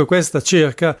 Comunque questa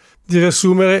cerca di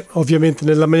riassumere, ovviamente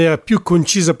nella maniera più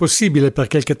concisa possibile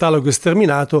perché il catalogo è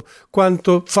sterminato,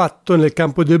 quanto fatto nel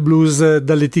campo del blues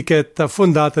dall'etichetta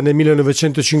fondata nel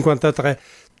 1953.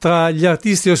 Tra gli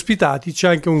artisti ospitati c'è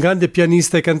anche un grande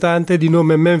pianista e cantante di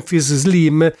nome Memphis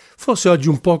Slim, forse oggi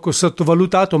un poco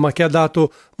sottovalutato ma che ha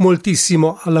dato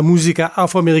moltissimo alla musica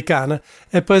afroamericana.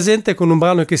 È presente con un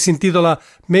brano che si intitola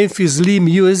Memphis Slim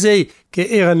USA, che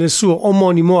era nel suo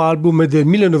omonimo album del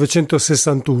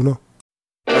 1961.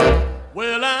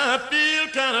 Well, I feel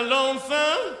kind of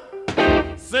lonesome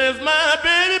since my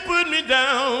baby put me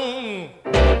down.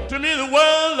 To me the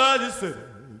world, I just said,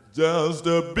 just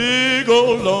a big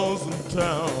old lonesome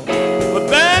town. But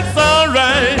that's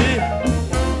alright.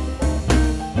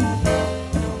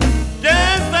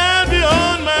 Guess I'll be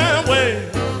on my way.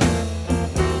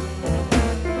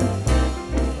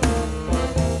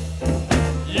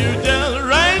 You just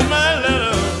write my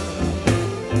letter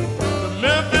to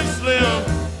Memphis Slim,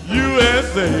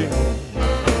 USA.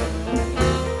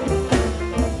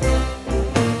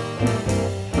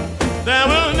 There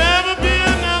will never be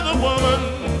another woman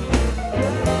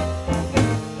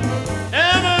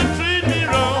ever treat me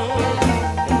wrong.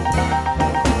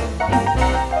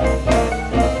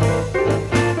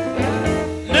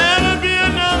 Never be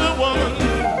another woman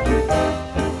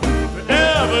to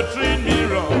ever treat me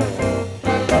wrong.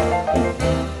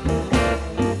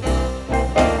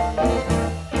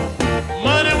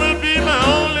 Money will be my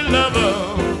only lover,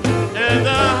 and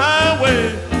the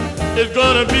highway is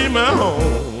gonna be my home.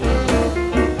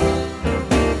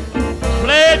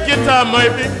 Play guitar,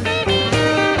 maybe.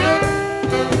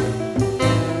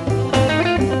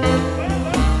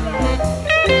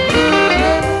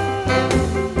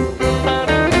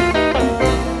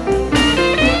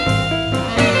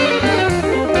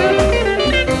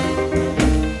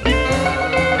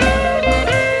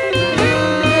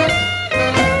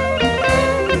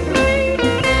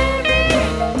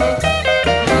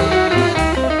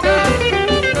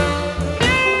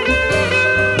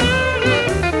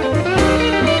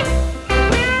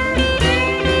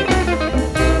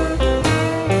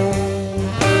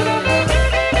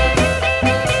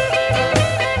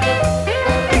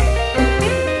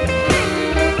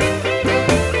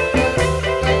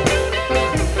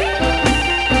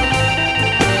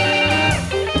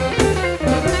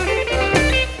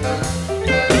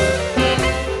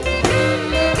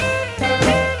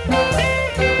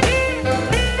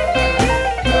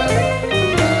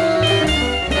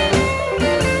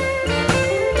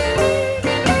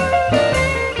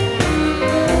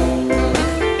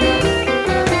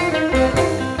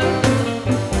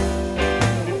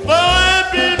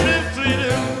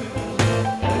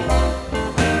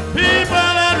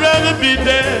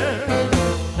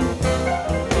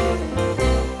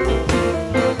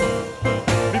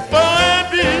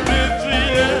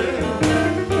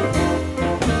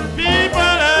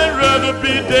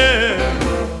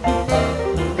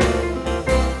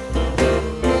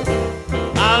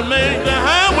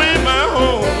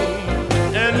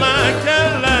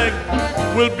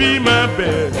 Will be my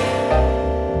bed.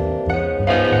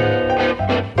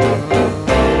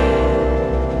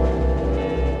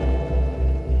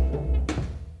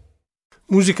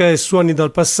 Musica e suoni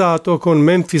dal passato con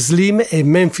Memphis Slim e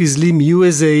Memphis Slim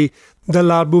USA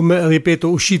dall'album, ripeto,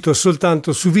 uscito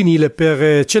soltanto su vinile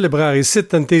per celebrare il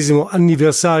 70°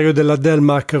 anniversario della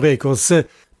Delmark Records.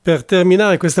 Per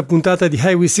terminare questa puntata di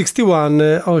Highway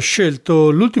 61 ho scelto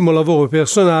l'ultimo lavoro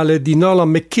personale di Nolan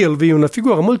McKelvey, una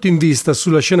figura molto in vista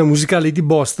sulla scena musicale di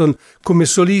Boston come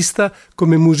solista,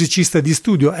 come musicista di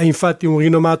studio. È infatti un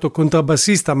rinomato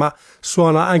contrabbassista, ma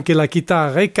suona anche la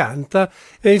chitarra e canta,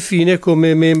 e infine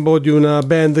come membro di una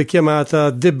band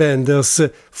chiamata The Benders.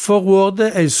 Forward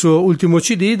è il suo ultimo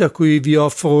CD, da cui vi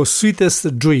offro Sweetest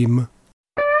Dream.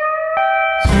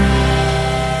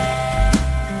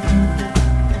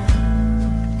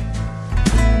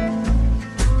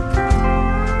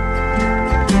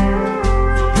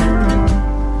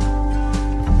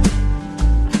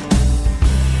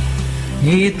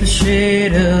 Neath the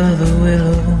shade of the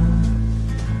willow,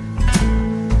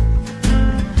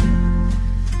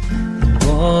 the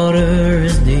water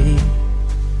is deep,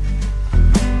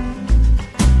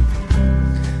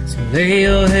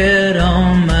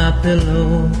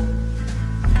 pillow.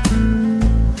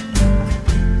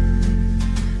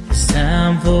 It's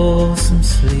time for some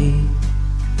sleep.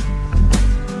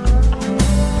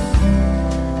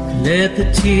 Let the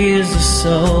tears of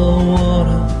salt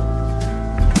water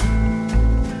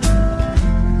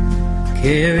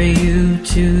carry you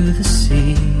to the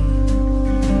sea,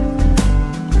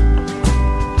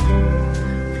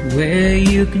 where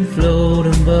you can float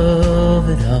above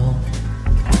it all.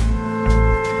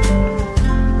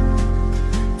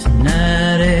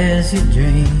 Tonight as you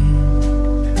dream,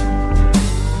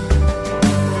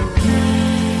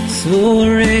 so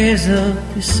raise up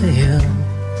your sail,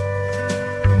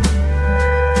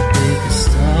 take a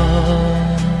star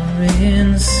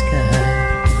in the sky,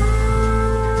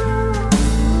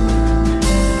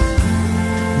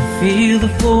 and feel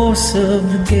the force of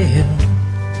the gale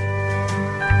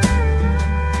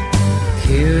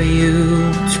carry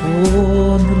you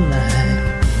toward the light.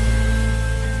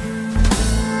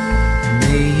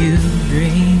 May you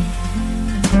dream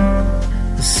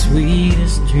the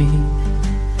sweetest dream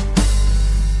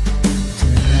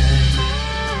tonight.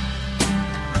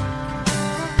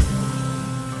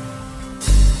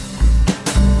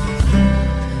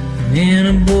 I'm in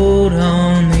a boat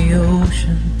on the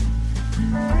ocean,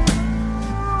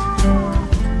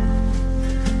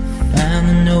 find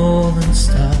the northern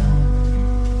star,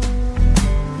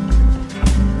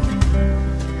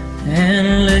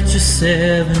 and let your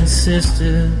seven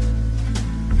sisters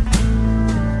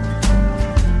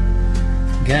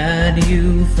guide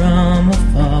you from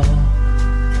afar.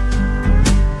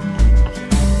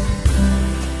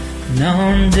 And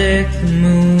on deck the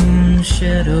moon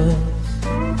shadows,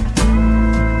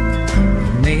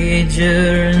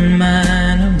 major and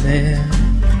minor bear,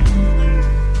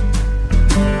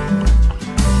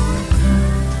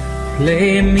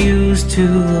 play muse to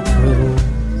a prose,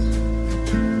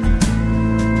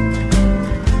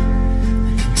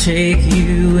 take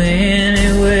you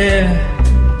anywhere.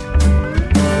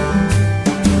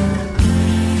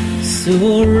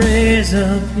 So raise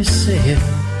up your sail,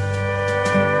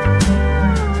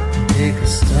 take a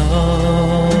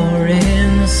star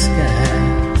in the sky,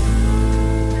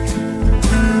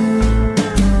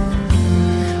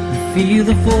 and feel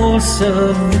the force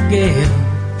of the gale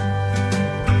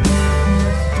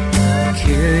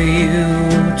carry you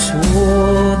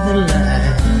toward the light.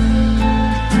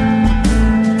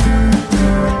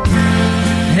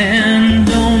 And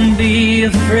don't be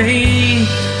afraid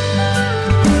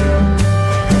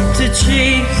to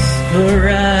chase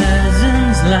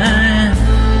horizons line,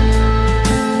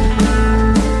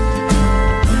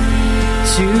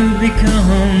 to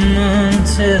become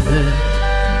untethered.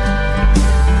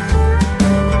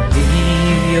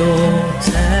 Leave your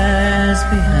ties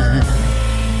behind.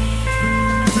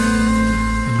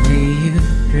 May you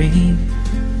dream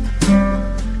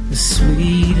the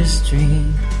sweetest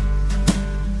dream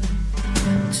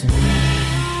tonight.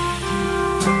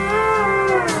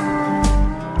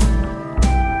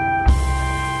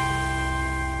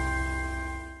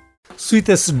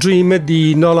 Sweetest Dream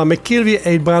di Nola McKelvey è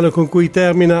il brano con cui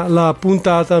termina la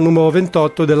puntata numero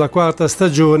 28 della quarta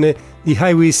stagione di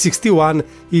Highway 61,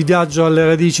 il viaggio alle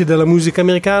radici della musica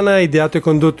americana, ideato e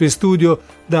condotto in studio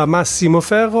da Massimo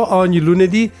Ferro ogni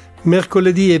lunedì,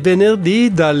 mercoledì e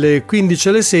venerdì dalle 15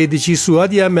 alle 16 su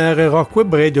ADMR Rock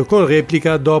Web Radio, con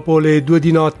replica dopo le 2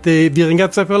 di notte. Vi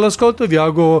ringrazio per l'ascolto e vi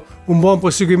auguro un buon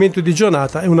proseguimento di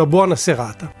giornata e una buona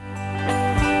serata.